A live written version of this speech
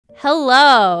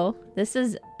Hello, this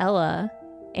is Ella,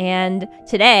 and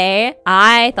today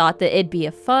I thought that it'd be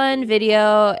a fun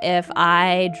video if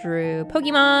I drew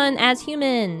Pokemon as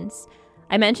humans.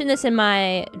 I mentioned this in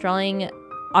my drawing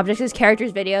objects as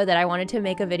characters video that I wanted to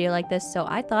make a video like this, so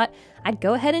I thought I'd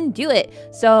go ahead and do it.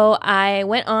 So I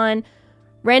went on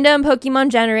random Pokemon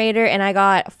generator and I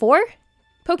got 4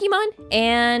 Pokemon,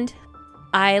 and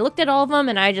I looked at all of them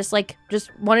and I just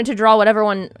wanted to draw whatever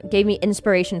one gave me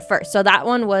inspiration first. So that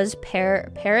one was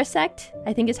Parasect,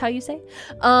 I think is how you say.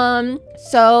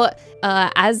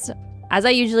 As I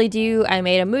usually do, I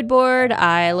made a mood board.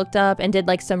 I looked up and did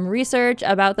like some research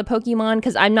about the Pokemon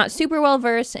because I'm not super well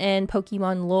versed in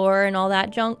Pokemon lore and all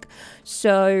that junk.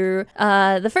 So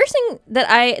the first thing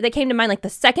that came to mind, like the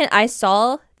second I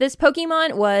saw this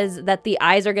Pokemon, was that the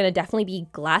eyes are gonna definitely be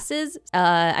glasses.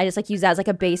 I just use that as like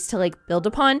a base to like build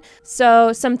upon.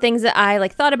 So some things that I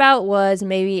thought about was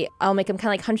maybe I'll make them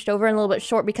kind of like hunched over and a little bit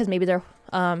short because maybe they're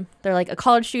like a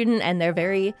college student and they're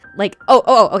very like,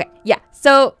 okay, yeah.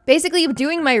 So basically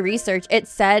doing my research, it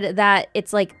said that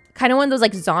it's like kind of one of those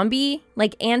like zombie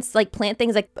like ants, like plant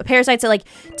things, like parasites that like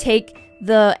take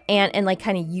the ant and like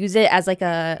kind of use it as like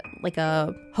a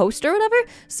host or whatever.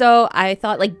 So I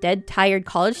thought like dead tired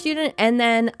college student, and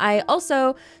then I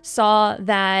also saw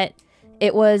that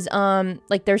it was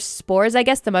like there's spores. I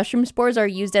guess the mushroom spores are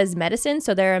used as medicine,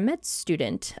 so they're a med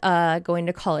student going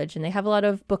to college, and they have a lot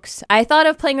of books. I thought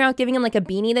of playing around with giving them like a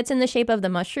beanie that's in the shape of the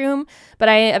mushroom, but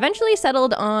I eventually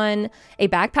settled on a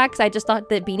backpack because I just thought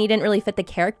that beanie didn't really fit the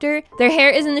character. Their hair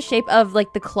is in the shape of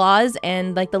like the claws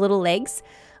and like the little legs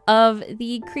of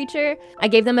the creature. I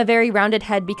gave them a very rounded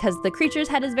head because the creature's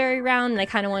head is very round, and I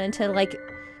kind of wanted to like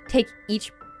take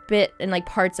each bit and like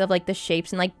parts of like the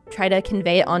shapes and like try to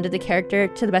convey it onto the character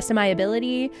to the best of my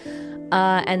ability,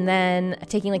 and then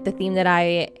taking like the theme that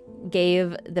I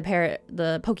gave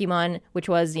the Pokemon, which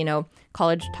was, you know,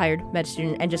 college tired med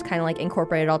student, and just kind of like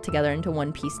incorporate it all together into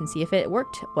one piece and see if it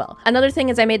worked well. Another thing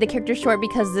is I made the character short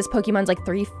because this Pokemon's like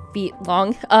 3 feet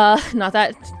long, not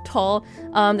that tall.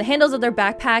 The handles of their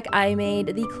backpack, I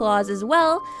made the claws as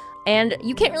well. And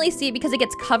you can't really see it because it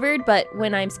gets covered, but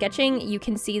when I'm sketching, you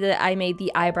can see that I made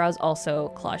the eyebrows also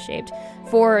claw-shaped.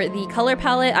 For the color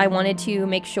palette, I wanted to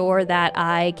make sure that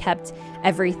I kept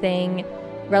everything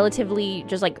relatively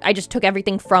I just took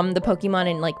everything from the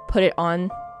Pokemon and like put it on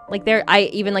like there. I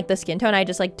even like the skin tone, I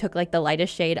just like took like the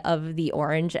lightest shade of the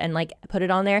orange and like put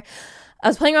it on there. I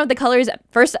was playing around with the colors. At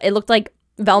first, it looked like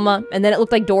Velma, and then it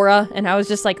looked like Dora, and I was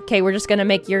just like, okay, we're just gonna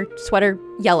make your sweater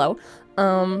yellow.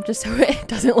 Just so it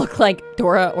doesn't look like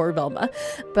Dora or Velma.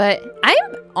 But I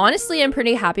honestly am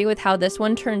pretty happy with how this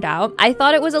one turned out. I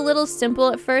thought it was a little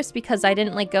simple at first because I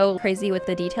didn't like go crazy with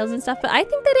the details and stuff, but I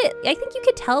think you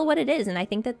could tell what it is, and I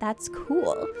think that that's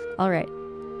cool. All right.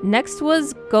 Next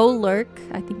was Golurk,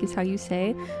 I think is how you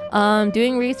say.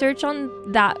 Doing research on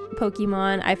that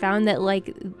Pokemon, I found that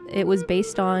like it was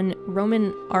based on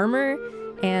Roman armor,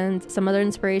 and some other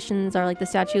inspirations are like the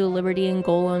Statue of Liberty and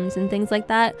golems and things like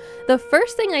that. The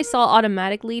first thing I saw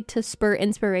automatically to spur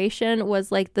inspiration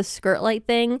was like the skirt light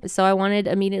thing. So I wanted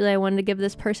to give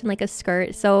this person like a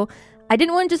skirt. So I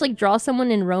didn't want to just like draw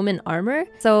someone in Roman armor.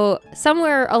 So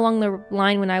somewhere along the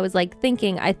line when I was like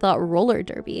thinking, I thought roller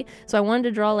derby. So I wanted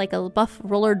to draw like a buff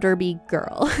roller derby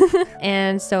girl.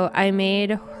 And so I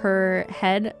made her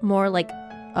head more like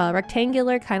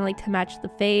rectangular, kind of like to match the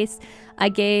face. I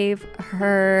gave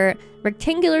her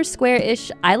rectangular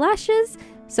square-ish eyelashes,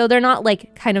 so they're not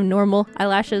like kind of normal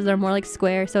eyelashes, they're more like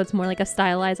square, so it's more like a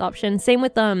stylized option. Same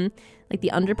with like the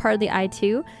under part of the eye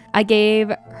too. I gave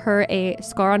her a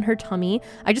scar on her tummy.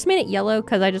 I just made it yellow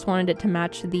because I just wanted it to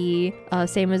match the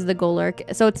same as the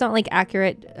Golurk, so it's not like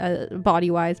accurate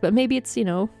body-wise, but maybe it's, you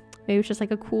know, maybe it's just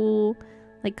like a cool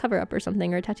like cover-up or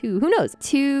something, or a tattoo, who knows.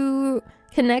 To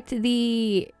connect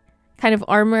the kind of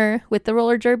armor with the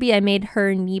roller derby, I made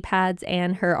her knee pads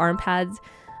and her arm pads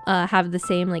have the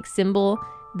same like symbol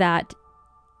that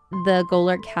the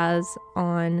Golurk has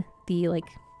on the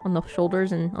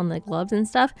shoulders and on the gloves and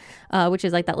stuff, which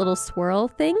is like that little swirl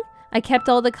thing. I kept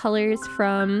all the colors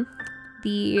from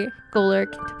the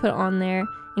Golurk to put on there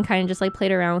and kind of just like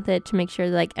played around with it to make sure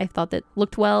that, like, I thought that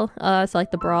looked well. So like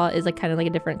the bra is like kind of like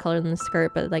a different color than the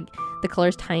skirt, but like the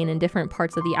colors tie in different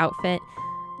parts of the outfit.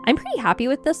 I'm pretty happy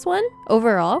with this one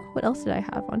overall. What else did I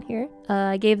have on here?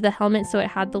 I gave the helmet so it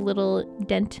had the little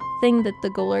dent thing that the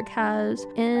Golurk has,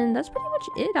 and that's pretty much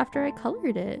it after I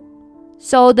colored it.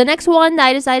 So the next one that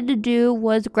I decided to do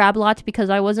was Grablot because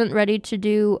I wasn't ready to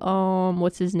do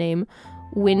what's his name,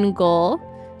 Wingull.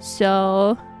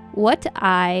 So what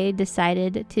I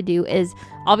decided to do is,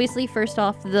 obviously, first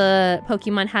off, the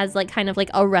Pokemon has like kind of like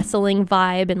a wrestling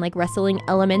vibe and like wrestling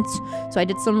elements. So I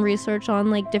did some research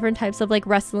on like different types of like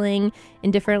wrestling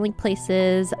in different like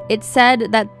places. It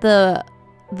said that the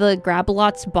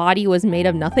Grabolot's body was made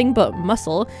of nothing but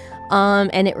muscle,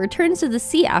 and it returns to the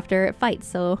sea after it fights.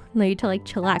 So no need to like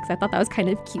chillax. I thought that was kind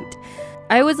of cute.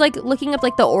 I was like looking up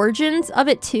like the origins of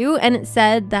it too, and it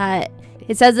says that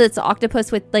it's an octopus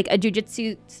with like a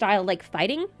jujitsu style like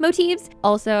fighting motifs.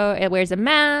 Also, it wears a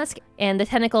mask, and the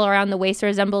tentacle around the waist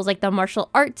resembles like the martial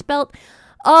arts belt.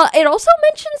 It also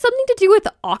mentioned something to do with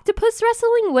octopus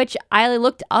wrestling, which I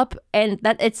looked up, and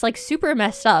that it's like super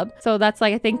messed up. So that's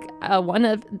like, I think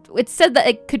it said that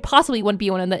it could possibly be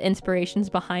one of the inspirations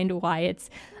behind why it's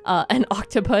an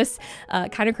octopus.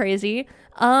 Kind of crazy.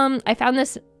 I found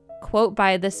this quote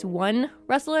by this one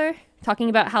wrestler talking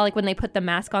about how like when they put the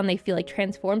mask on, they feel like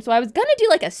transformed. So I was gonna do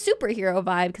like a superhero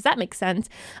vibe because that makes sense.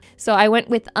 So I went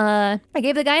with I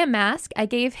gave the guy a mask. I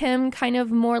gave him kind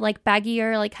of more like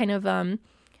baggier, like kind of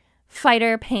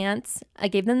fighter pants. I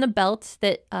gave them the belt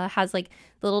that has like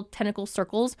little tentacle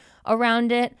circles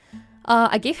around it.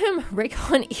 I gave him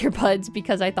Raycon earbuds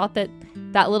because I thought that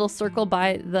little circle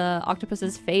by the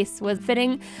octopus's face was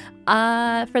fitting.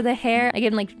 For the hair, I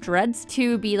gave him like dreads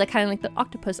to be like kind of like the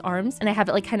octopus arms, and I have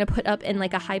it like kind of put up in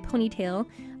like a high ponytail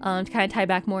to kind of tie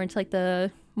back more into like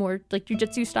the more like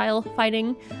jujitsu style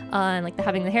fighting, and like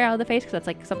having the hair out of the face, because that's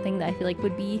like something that I feel like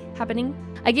would be happening.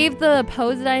 I gave the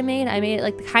pose that I made it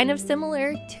like kind of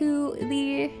similar to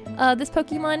the this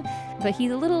Pokemon, but he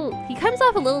comes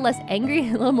off a little less angry,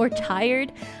 a little more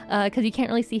tired, because you can't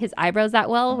really see his eyebrows that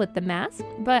well with the mask.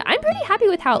 But I'm pretty happy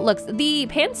with how it looks. The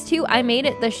pants too, I made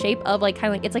it the shape of like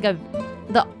kind of like, it's like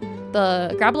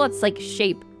the Grabolot's like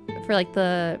shape for like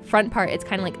the front part, it's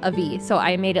kind of like a V. So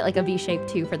I made it like a V shape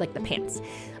too for like the pants.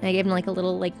 And I gave him like a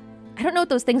little like, I don't know what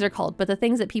those things are called, but the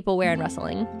things that people wear in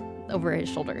wrestling over his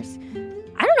shoulders.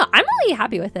 I don't know. I'm really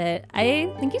happy with it.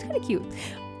 I think he's kind of cute.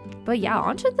 But yeah,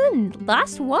 on to the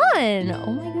last one.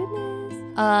 Oh my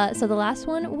goodness. So the last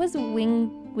one was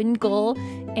Wingull,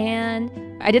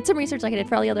 and I did some research like I did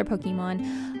for all the other Pokemon,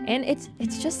 and it's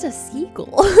just a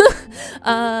seagull.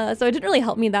 So it didn't really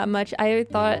help me that much. I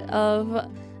thought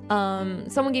of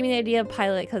someone gave me the idea of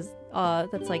pilot because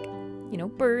that's like, you know,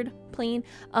 bird, plane.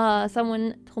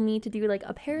 Someone told me to do like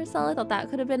a parasol. I thought that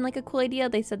could have been like a cool idea.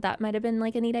 They said that might have been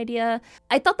like a neat idea.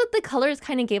 I thought that the colors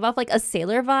kind of gave off like a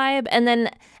sailor vibe, and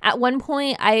then at one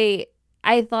point I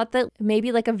thought that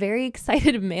maybe like a very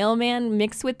excited mailman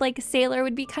mixed with like sailor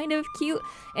would be kind of cute.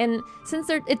 And since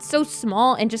it's so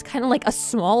small and just kind of like a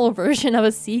small version of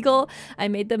a seagull, I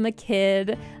made them a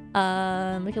kid,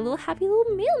 like a little happy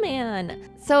little mailman.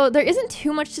 So there isn't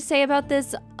too much to say about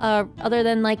this, other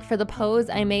than like for the pose,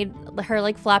 I made her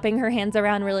like flapping her hands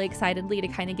around really excitedly to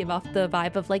kind of give off the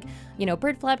vibe of like, you know,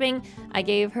 bird flapping. I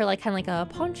gave her like kind of like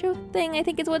a poncho thing, I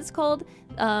think is what it's called,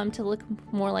 to look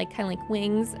more like kind of like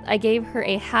wings. I gave her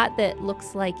a hat that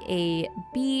looks like a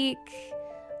beak.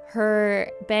 Her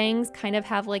bangs kind of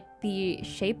have like the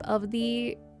shape of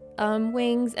the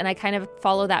wings, and I kind of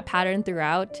follow that pattern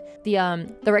throughout.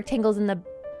 The rectangles in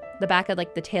the back of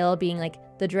like the tail being like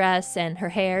the dress, and her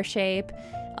hair shape,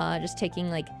 just taking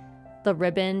like the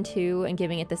ribbon too and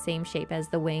giving it the same shape as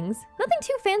the wings. Nothing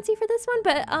too fancy for this one,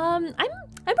 but I'm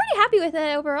pretty happy with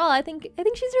it overall. I think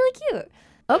she's really cute.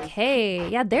 Okay,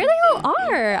 yeah, there they all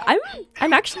are.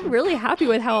 I'm actually really happy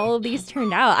with how all of these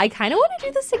turned out. I kind of want to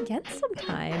do this again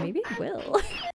sometime. Maybe I will.